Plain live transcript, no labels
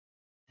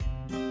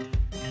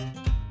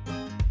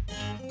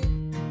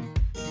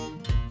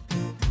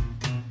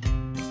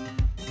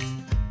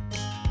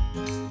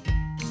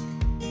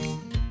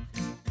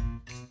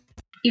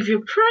If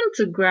you're prone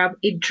to grab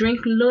a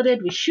drink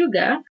loaded with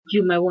sugar,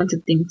 you might want to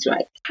think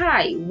twice.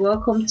 Hi,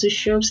 welcome to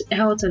Shope's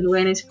Health and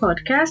Wellness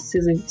Podcast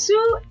Season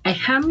 2. I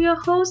am your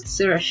host,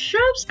 Sarah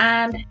Shope,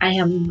 and I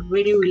am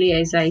really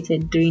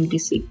excited doing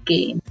this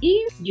again.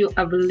 If you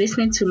have been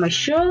listening to my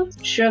show,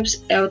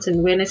 Shope's Health and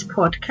Wellness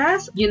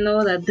Podcast, you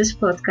know that this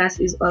podcast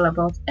is all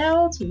about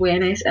health,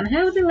 wellness, and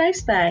healthy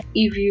lifestyle.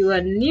 If you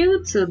are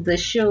new to the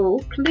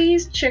show,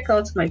 please check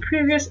out my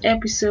previous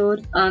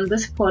episode on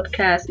this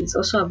podcast. It's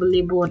also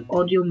available on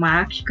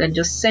AudioMac. You can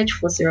just search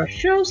for Sarah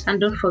Shope, and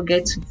don't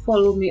forget to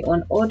follow me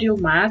on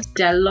AudioMac.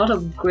 There are a lot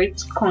of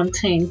great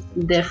content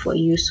there for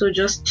you. So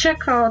just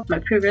check out my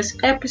previous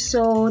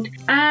episode,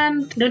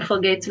 and don't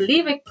forget to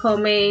leave a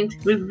comment,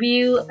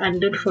 review, and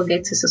don't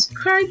forget to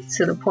subscribe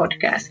to the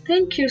podcast.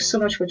 Thank you so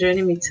much for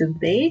joining me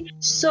today.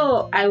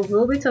 So I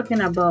will be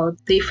talking about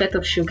the effect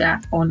of sugar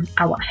on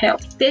our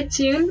health. Stay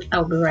tuned.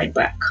 I'll be right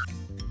back.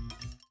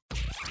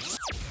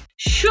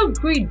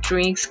 Sugary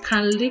drinks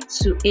can lead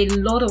to a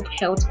lot of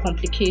health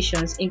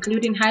complications,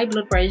 including high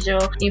blood pressure,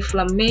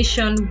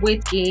 inflammation,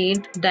 weight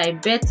gain,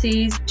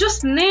 diabetes,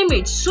 just name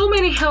it. So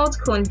many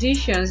health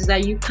conditions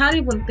that you can't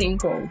even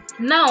think of.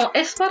 Now,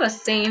 experts are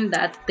saying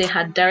that they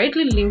are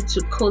directly linked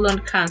to colon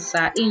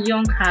cancer in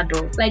young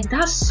adults. Like,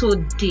 that's so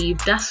deep,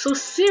 that's so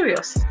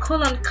serious.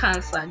 Colon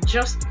cancer,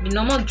 just the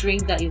normal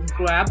drink that you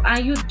grab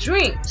and you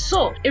drink.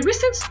 So, a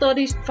recent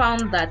study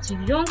found that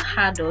young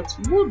adults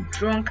who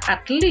drank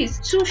at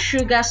least 2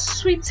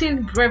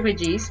 sugar-sweetened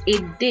beverages a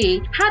day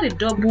had a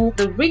double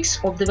the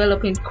risk of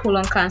developing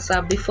colon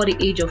cancer before the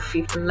age of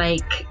 50.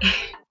 Like,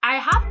 I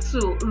have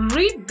to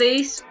read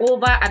this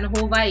over and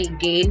over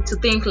again to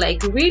think,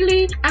 like,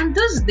 really? And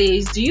those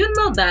days, do you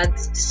know that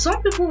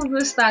some people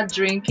will start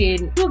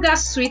drinking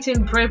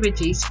sugar-sweetened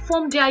beverages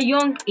from their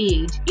young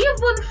age,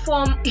 even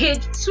from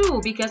age 2,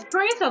 because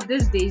parents of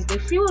these days, they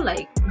feel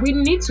like we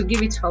need to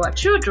give it to our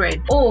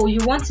children. Oh, you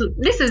want to,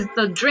 this is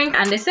the drink,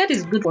 and they said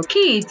it's good for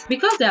kids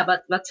because they are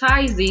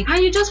advertising,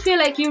 and you just feel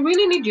like you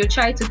really need your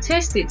child to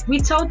taste it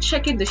without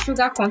checking the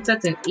sugar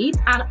content in it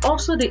and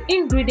also the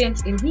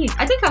ingredients in it.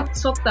 I think I've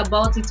talked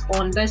about it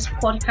on this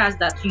podcast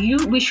that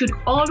we should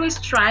always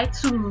try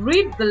to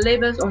read the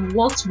labels on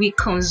what we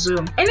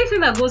consume.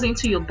 Anything that goes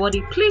into your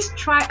body, please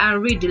try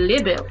and read the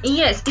label.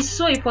 Yes, it's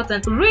so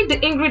important. Read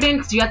the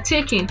ingredients you are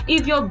taking.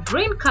 If your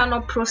brain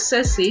cannot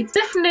process it,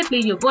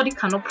 definitely your body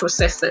cannot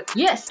process it.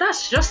 Yes,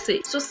 that's just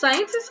it. So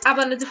scientists have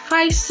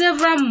identified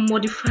several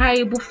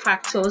modifiable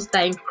factors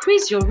that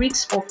increase your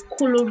risk of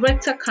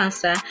colorectal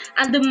cancer,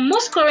 and the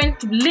most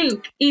current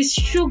link is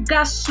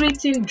sugar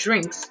sweetened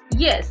drinks.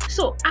 Yes,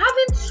 so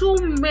having too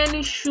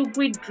many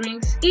sugary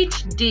drinks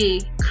each day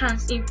can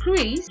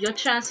increase your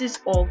chances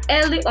of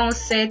early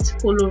onset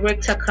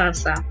colorectal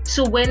cancer.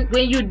 So when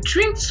you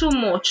drink too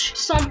much,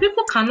 some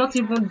people cannot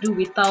even do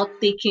without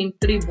taking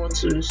 3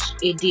 bottles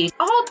a day.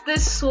 All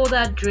these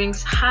soda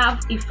drinks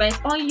have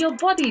effect on your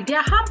body. They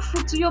are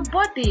harmful to your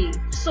body.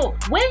 So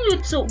when you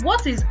talk,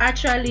 what is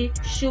actually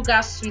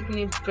sugar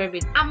sweetening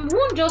beverage? I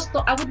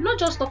would not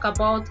just talk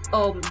about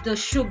the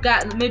sugar,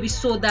 maybe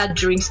soda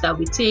drinks that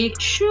we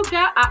take.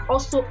 Sugar are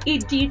also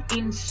aided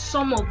in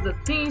some of the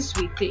things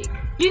we take.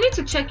 You need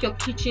to check your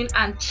kitchen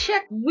and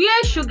check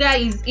where sugar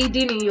is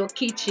hidden in your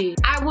kitchen.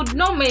 I would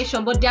not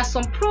mention, but there are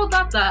some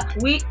products that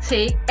we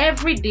take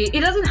every day.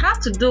 It doesn't have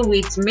to do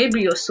with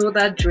maybe your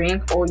soda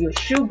drink or your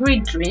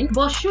sugary drink,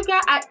 but sugar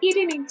are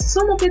hidden in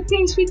some of the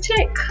things we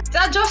take.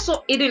 They're just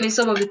so hidden in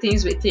some of the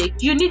things we take.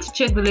 You need to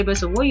check the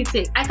labels of what you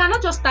take. I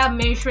cannot just start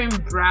mentioning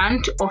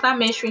brand or start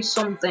mentioning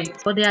something,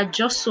 but they are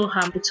just so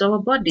harmful to our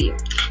body.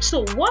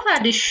 So what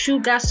are the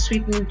sugar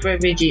sweetened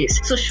beverages?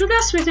 So sugar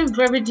sweetened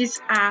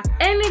beverages are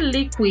any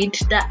liquid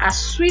that are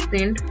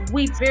sweetened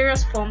with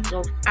various forms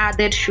of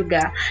added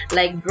sugar,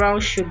 like brown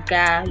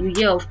sugar. You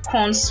hear of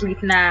corn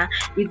sweetener,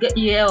 you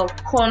hear of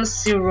corn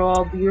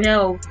syrup, you hear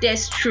of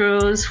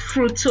dextrose,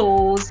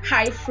 fructose,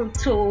 high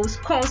fructose,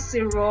 corn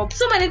syrup,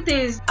 so many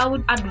things. I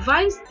would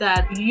advise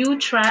that you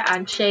try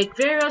and check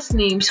various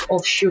names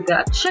of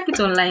sugar. Check it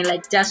online,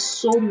 like there's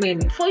so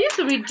many. For you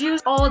to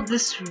reduce all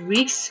these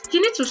risks,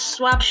 you need to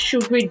swap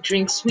sugary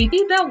drinks with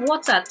either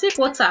water. Take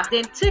water,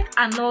 then take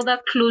another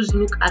close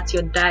look at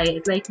your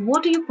diet. Like,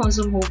 what do you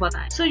consume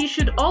overnight? So you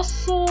should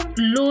also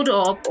load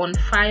up on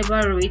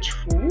fiber-rich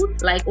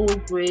food like whole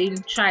grain,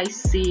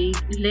 chia-seed,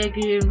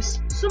 legumes,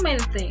 so many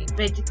things,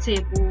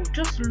 vegetable.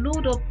 Just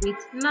load up with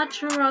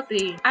natural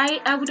things.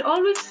 I would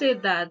always say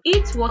that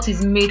eat what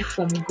is made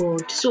from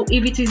God. So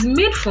if it is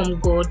made from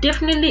God,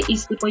 definitely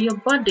it's good for your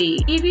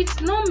body. If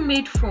it's not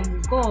made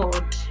from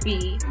God,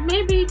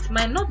 maybe it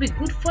might not be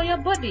good for your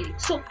body.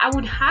 So I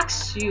would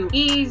ask you,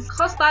 is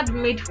custard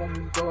made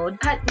from God?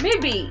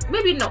 Maybe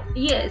not.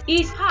 Yes,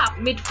 is pap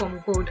made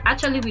from God?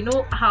 Actually, we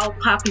know how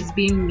pap is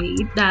being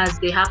made. That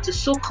they have to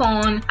soak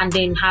on and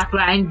then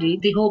grind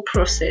it, the whole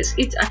process.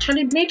 It's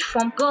actually made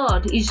from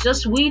God. It's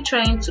just we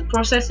trying to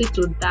process it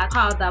to that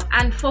powder.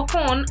 And for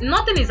corn,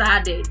 nothing is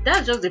added.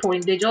 That's just the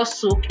point. They just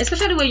soak,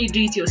 especially when you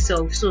do it yourself.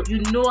 yourself, so you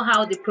know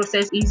how the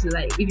process is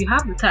like. If you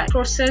have the time,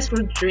 processed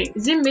fruit drink,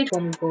 is it made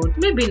from God?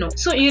 Maybe not.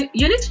 So you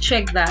need to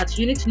check that.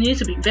 You need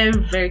to be very,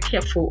 very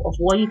careful of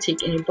what you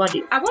take in your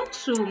body. I want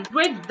to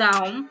break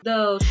down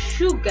the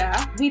sugar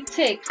we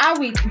take,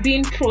 how it's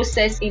being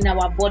processed in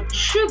our body.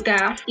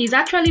 Sugar is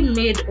actually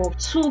made of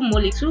two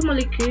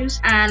molecules,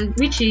 and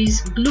which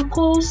is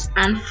glucose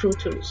and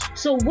fructose.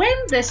 So when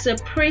they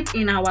separate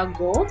in our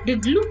gut, the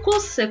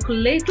glucose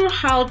circulates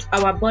throughout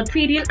our body,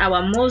 feeding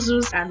our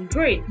muscles and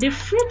brain. The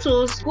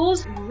fructose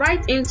goes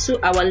right into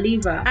our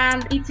liver,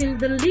 and it's in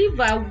the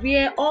liver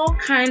where all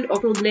kind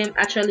of problem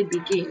actually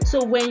begin.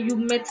 So when you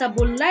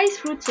metabolize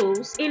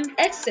fructose in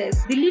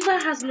excess, the liver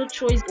has no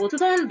choice but to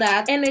turn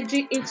that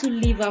energy into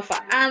liver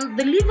fat, and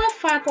the liver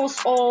fat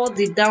causes all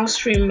the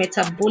downstream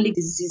metabolic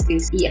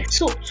diseases. Yes.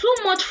 So too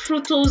much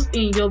fructose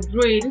in your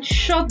brain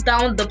shut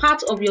down the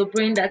part of your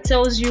brain that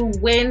tells you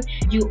when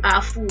you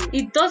are full.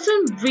 It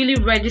doesn't really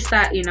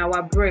register in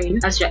our brain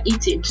as you're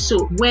eating.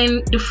 So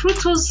when the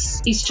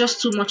fructose is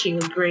just too much in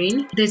your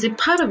brain, there's a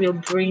part of your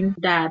brain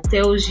that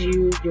tells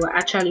you you're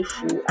actually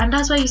full, and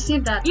that's why you see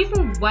that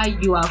even while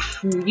you are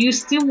full, you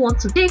still want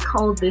to take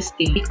all this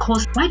thing.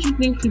 Because why do you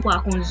think people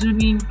are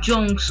consuming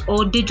junks,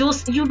 or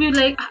you'll be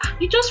like,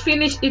 you just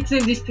finished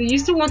eating this thing, you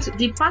still want to,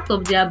 the part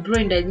of their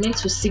brain that is meant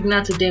to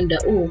signal to them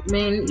that, oh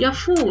man, you're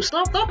full,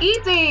 stop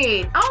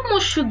eating. How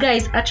much sugar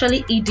is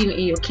actually eating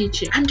in your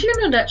kitchen? And do you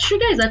know that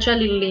sugar is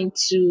actually linked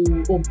to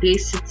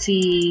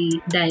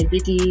obesity,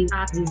 diabetes,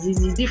 heart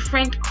diseases,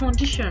 different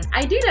conditions?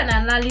 I did an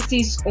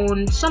analysis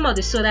on some of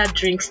the soda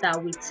drinks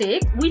that we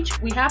take,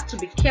 which we have to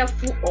be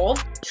careful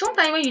of.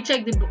 Sometimes when you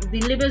check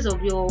the labels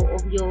of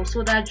your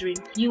soda drink,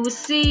 you will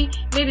see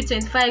maybe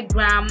 25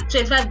 gram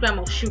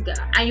of sugar,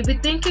 and you'll be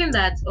thinking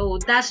that, oh,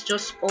 that's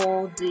just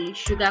all the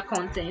sugar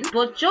content.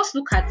 But just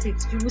look at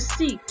it, you will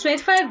see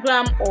 25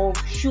 gram of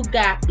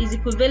sugar is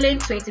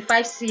equivalent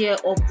 25 cl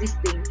of this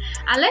thing.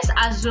 And let's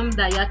assume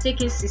that you are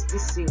taking 60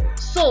 cl.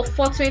 So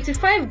for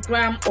 25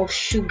 gram of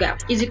sugar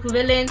is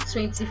equivalent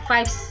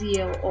 25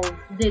 cl of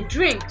the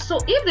drink. So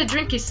if the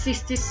drink is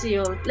 60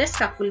 cl, let's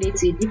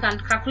calculate it. You can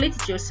calculate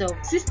it yourself.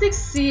 60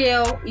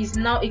 cl is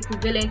now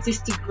equivalent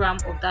 60 gram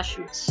of that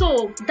sugar.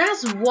 So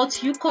that's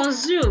what you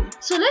consume.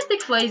 So let's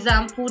take for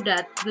example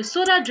that the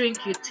soda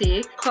drink you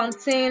take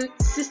contains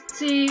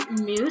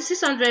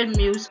 600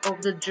 mils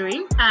of the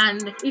drink,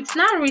 and it's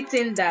now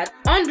written that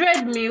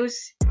 100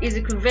 mils is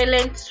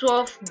equivalent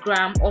 12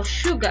 gram of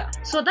sugar.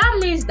 So that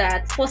means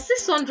that for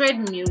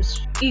 600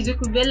 mils is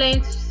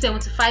equivalent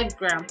 75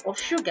 gram of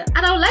sugar.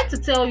 And I would like to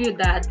tell you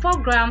that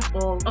 4 grams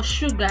of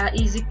sugar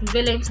is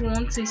equivalent to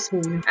 1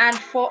 teaspoon. And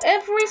for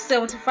every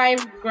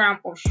 75 gram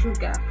of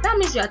sugar, that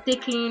means you are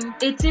taking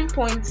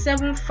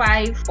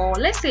 18.75 or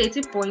let's say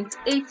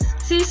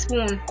 18.8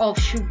 teaspoon of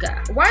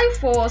sugar. While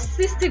for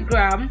 60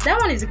 gram, that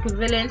one is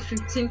equivalent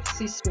 15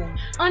 teaspoon.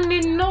 On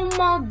a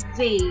normal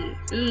day,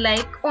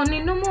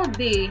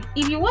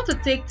 if you want to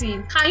take tea,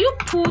 can you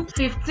put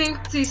 15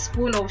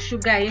 teaspoon of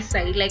sugar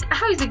inside? Like,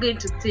 how is it going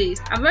to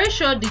taste? I'm very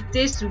sure the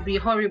taste will be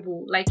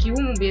horrible. Like, you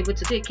won't be able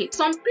to take it.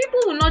 Some people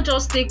will not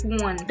just take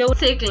one, they'll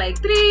take like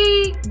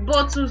 3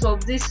 bottles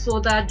of this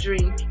soda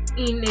drink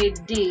in a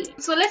day.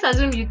 So let's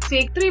assume you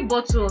take 3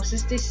 bottles of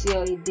 60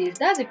 cl a day.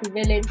 That's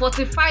equivalent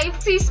 45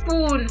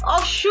 teaspoon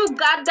of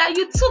sugar that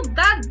you took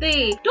that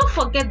day. Don't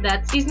forget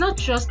that it's not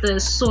just the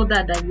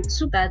soda that you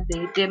took that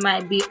day. There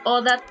might be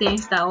other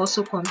things that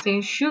also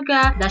contain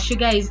sugar, that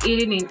sugar is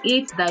eating in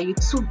it that you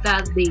took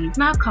that day.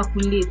 Now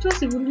calculate.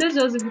 Let's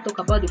just even talk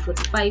about the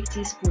 45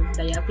 teaspoon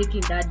that you are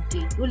taking that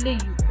day. Only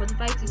you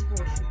 45 teaspoon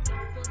of sugar.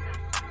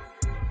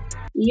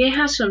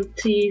 Here are some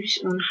tips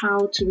on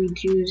how to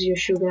reduce your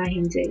sugar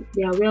intake.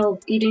 Be aware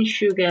of eating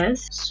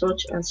sugars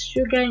such as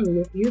sugar in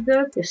your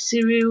yogurt, your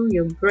cereal,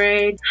 your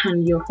bread,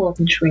 and your hot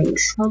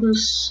drinks. All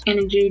those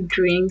energy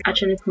drinks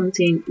actually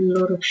contain a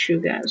lot of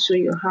sugar, so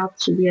you have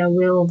to be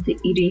aware of the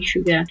eating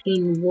sugar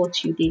in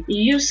what you eat.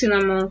 Use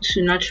cinnamon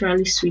to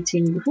naturally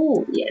sweeten your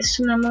food. Yes,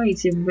 cinnamon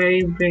is a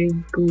very, very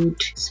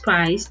good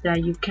spice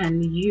that you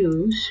can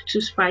use to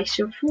spice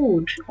your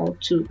food or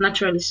to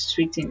naturally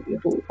sweeten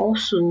your food.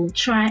 Also,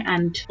 try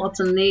and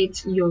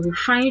alternate your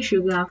refined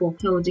sugar for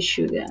healthy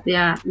sugar. There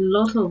are a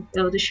lot of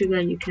healthy sugar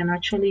you can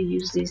actually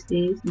use these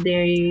days.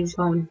 There is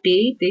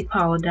date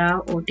powder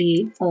or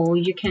date, or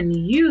you can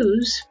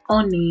use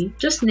honey.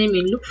 Just name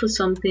it. Look for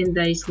something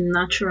that is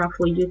natural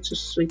for you to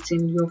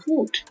sweeten your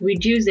food.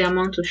 Reduce the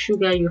amount of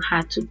sugar you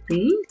had to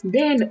think.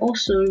 Then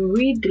also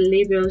read the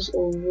labels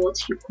of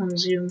what you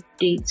consume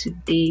day to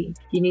day.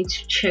 You need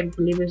to check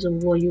the labels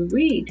of what you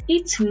read.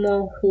 Eat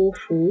more whole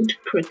food,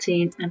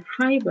 protein, and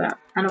fiber.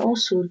 And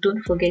also don't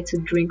don't forget to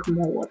drink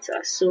more water.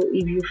 So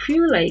if you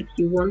feel like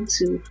you want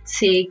to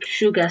take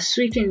sugar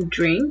sweetened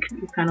drink,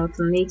 you can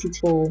alternate it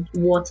for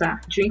water.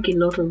 Drink a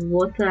lot of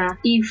water.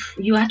 If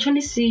you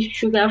actually see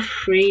sugar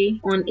free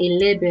on a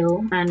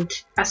label and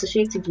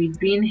associate it with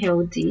being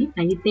healthy,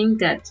 and you think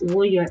that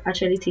what you're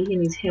actually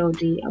taking is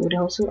healthy, I would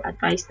also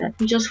advise that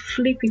you just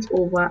flip it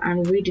over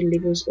and read the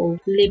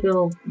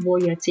label of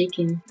what you're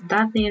taking.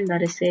 That thing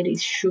that I said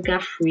is sugar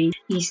free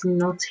is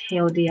not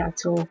healthy at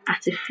all.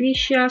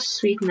 Artificial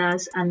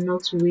sweeteners are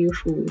not real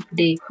food.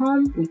 They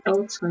come with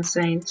health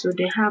concerns, so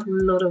they have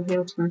a lot of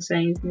health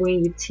concerns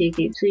when you take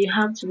it. So you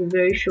have to be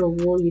very sure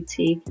of what you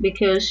take,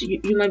 because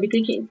you might be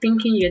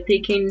thinking you're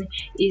taking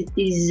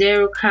is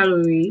 0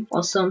 calorie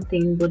or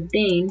something, but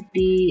then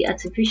the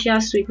artificial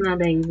sweetener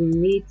that you will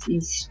need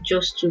is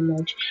just too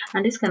much,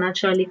 and this can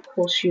actually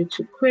cause you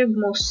to crave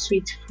more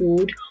sweet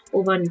food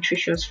over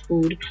nutritious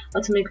food,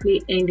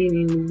 ultimately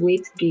ending in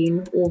weight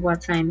gain over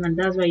time. And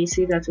that's why you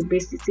see that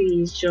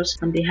obesity is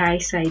just on the high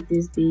side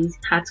these days.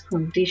 Heart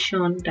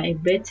condition,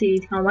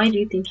 diabetes. And why do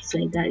you think it's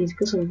like that? It's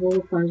because of what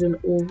we consume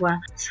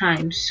over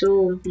time.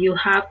 So you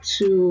have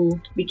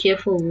to be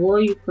careful of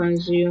what you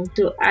consume.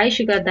 So high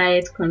sugar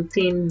diets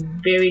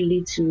contain very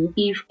little,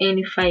 if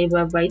any,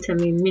 fiber,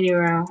 vitamin,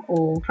 mineral,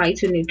 or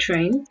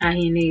phytonutrients are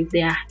in it.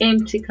 They are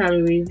empty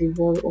calories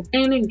devoid of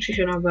any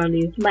nutritional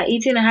value. By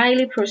eating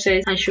highly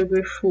processed and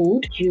sugary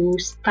food, you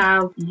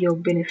starve your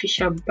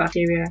beneficial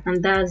bacteria,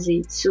 and that's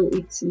it. So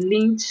it's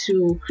linked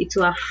to it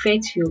will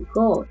affect your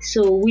gut,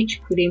 so which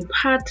could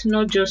impact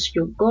not just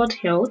your gut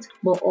health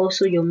but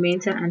also your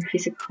mental and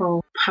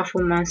physical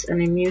performance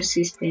and immune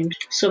system.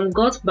 Some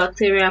gut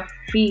bacteria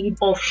feed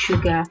off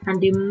sugar, and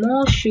the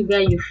more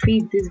sugar you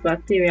feed these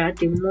bacteria,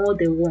 the more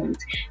they want.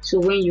 So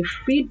when you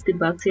feed the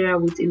bacteria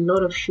with a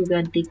lot of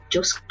sugar, they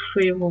just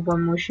crave over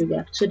more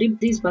sugar. So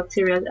these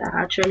bacteria are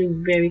actually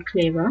very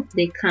clever.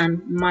 They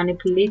can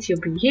manipulate your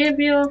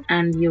behavior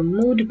and your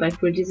mood by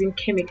producing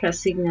chemical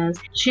signals,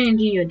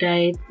 changing your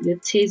diet, your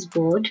taste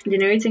bud,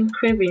 generating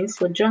cravings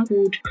for junk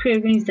food,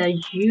 cravings that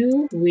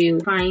you will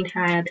find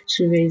hard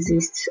to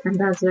resist. And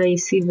that's why you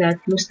see that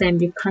most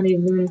times you can't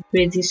even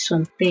resist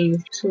some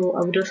things. So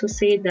I would also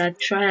say that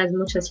try as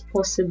much as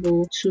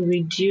possible to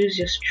reduce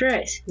your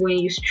stress. When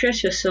you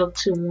stress yourself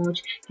too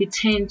much, you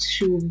tend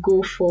to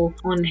go for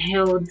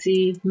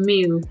unhealthy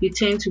meal. You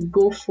tend to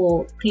go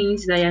for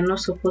things that you're not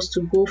supposed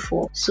to go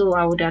for. So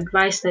I would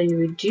advise that you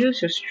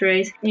reduce your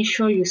stress,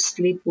 ensure you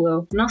sleep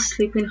well. Not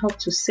sleeping up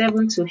to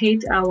 7 to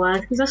 8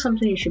 hours is not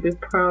something you should be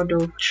proud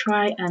of.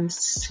 Try and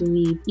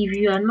sleep. If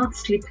you are not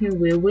sleeping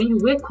well, when you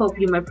wake up,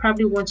 you might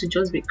probably want to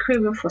just be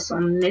craving for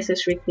some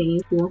necessary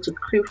things. You want to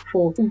crave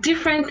for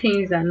different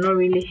things that are not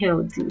really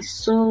healthy.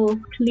 So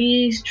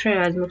please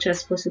try as much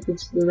as possible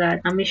to do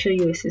that, and make sure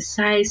you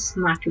exercise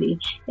smartly.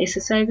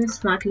 Exercising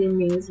smartly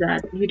means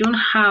that you don't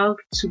have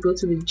to go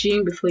to the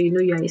gym before you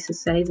know you're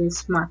exercising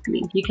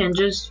smartly. You can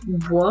just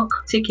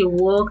take a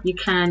walk. You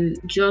can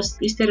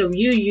just, instead of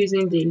you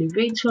using the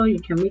elevator, you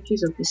can make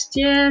use of the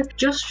stairs.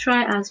 Just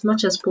try as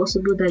much as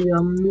possible that you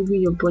are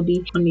moving your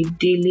body on a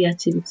daily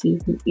activity.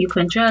 You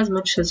can try as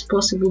much as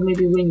possible.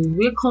 Maybe when you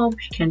wake up,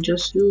 you can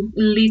just do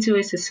little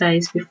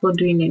exercise before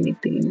doing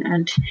anything,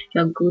 and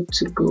you're good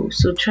to go.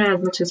 So try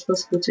as much as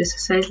possible to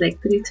exercise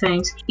like 3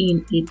 times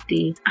in a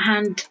day.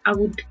 And I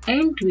would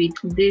end with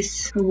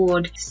this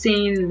word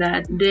saying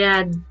that there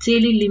are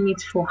daily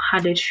limits for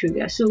added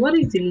sugar. So what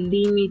is the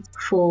limit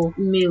for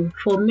meal?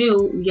 For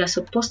meal, you are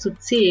supposed to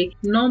take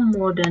no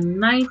more than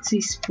 9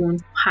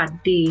 teaspoons per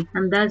day,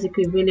 and that's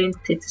equivalent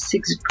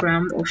 36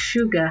 grams of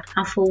sugar.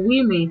 And for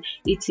women,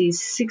 it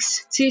is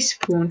 6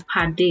 teaspoons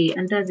per day,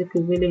 and that's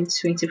equivalent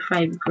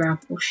 25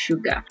 grams of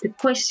sugar. The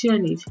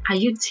question is, are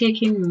you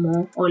taking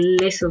more or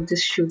less of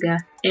this sugar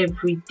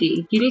every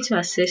day? You need to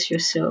assess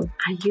yourself.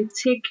 Are you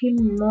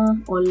taking more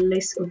or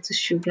less of the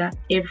sugar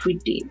every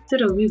day?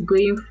 Instead of you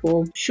going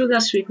for sugar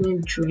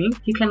sweetening drink,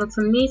 you can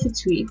alternate it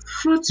with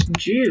fruit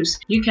juice.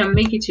 You can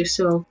make it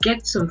yourself.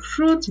 Get some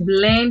fruit,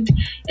 blend,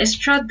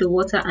 extract the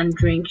water and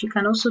drink. You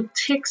can also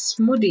take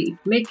smoothie.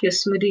 Make your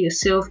smoothie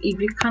yourself. If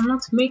you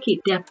cannot make it,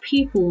 there are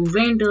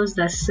vendors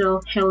that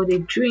sell healthy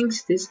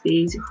drinks these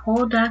days.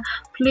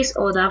 Please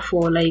order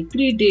for like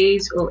 3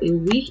 days or a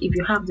week. If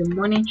you have the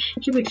money,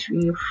 keep it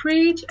in your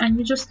fridge and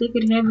you just take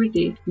it every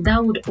day.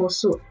 That would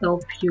also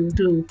help you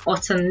to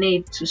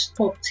alternate, to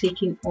stop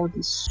taking all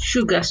this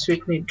sugar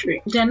sweetening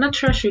drink. There are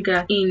natural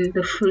sugar in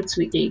the fruits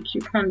we take.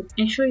 You can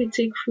ensure you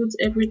take fruits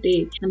every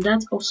day, and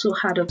that also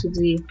add up to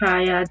the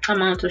prior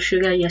amount of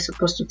sugar you're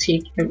supposed to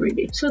take every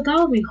day. So that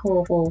will be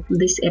all for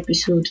this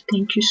episode.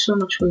 Thank you so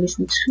much for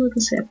listening to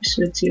this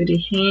episode till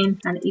the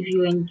end. And if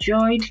you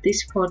enjoyed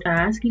this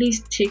podcast,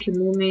 please take a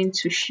moment moment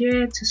to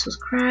share, to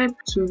subscribe,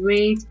 to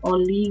rate, or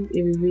leave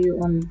a review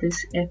on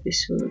this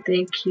episode.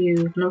 Thank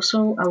you. And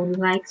also, I would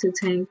like to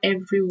thank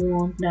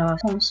everyone that has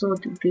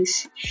sponsored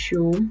this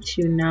show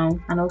till now.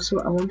 And also,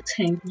 I want to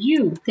thank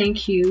you.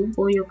 Thank you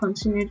for your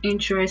continued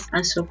interest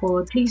and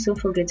support. Please don't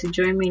forget to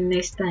join me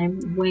next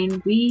time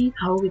when we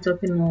will be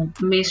talking on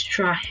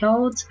menstrual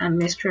health and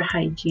menstrual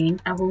hygiene.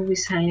 I will be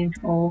signing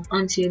off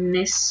until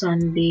next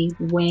Sunday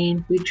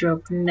when we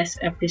drop next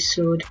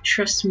episode.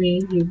 Trust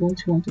me, you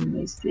won't want to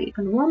miss it.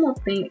 And one more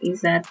thing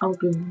is that I'll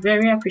be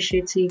very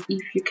appreciative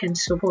if you can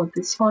support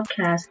this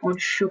podcast on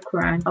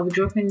Shukran. I'll be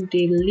dropping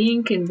the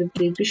link in the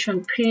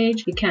description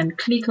page. You can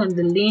click on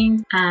the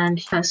link and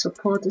you can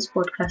support this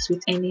podcast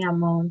with any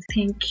amount.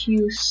 Thank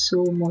you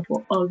so much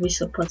for always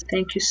supporting.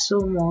 Thank you so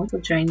much for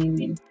joining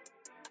me.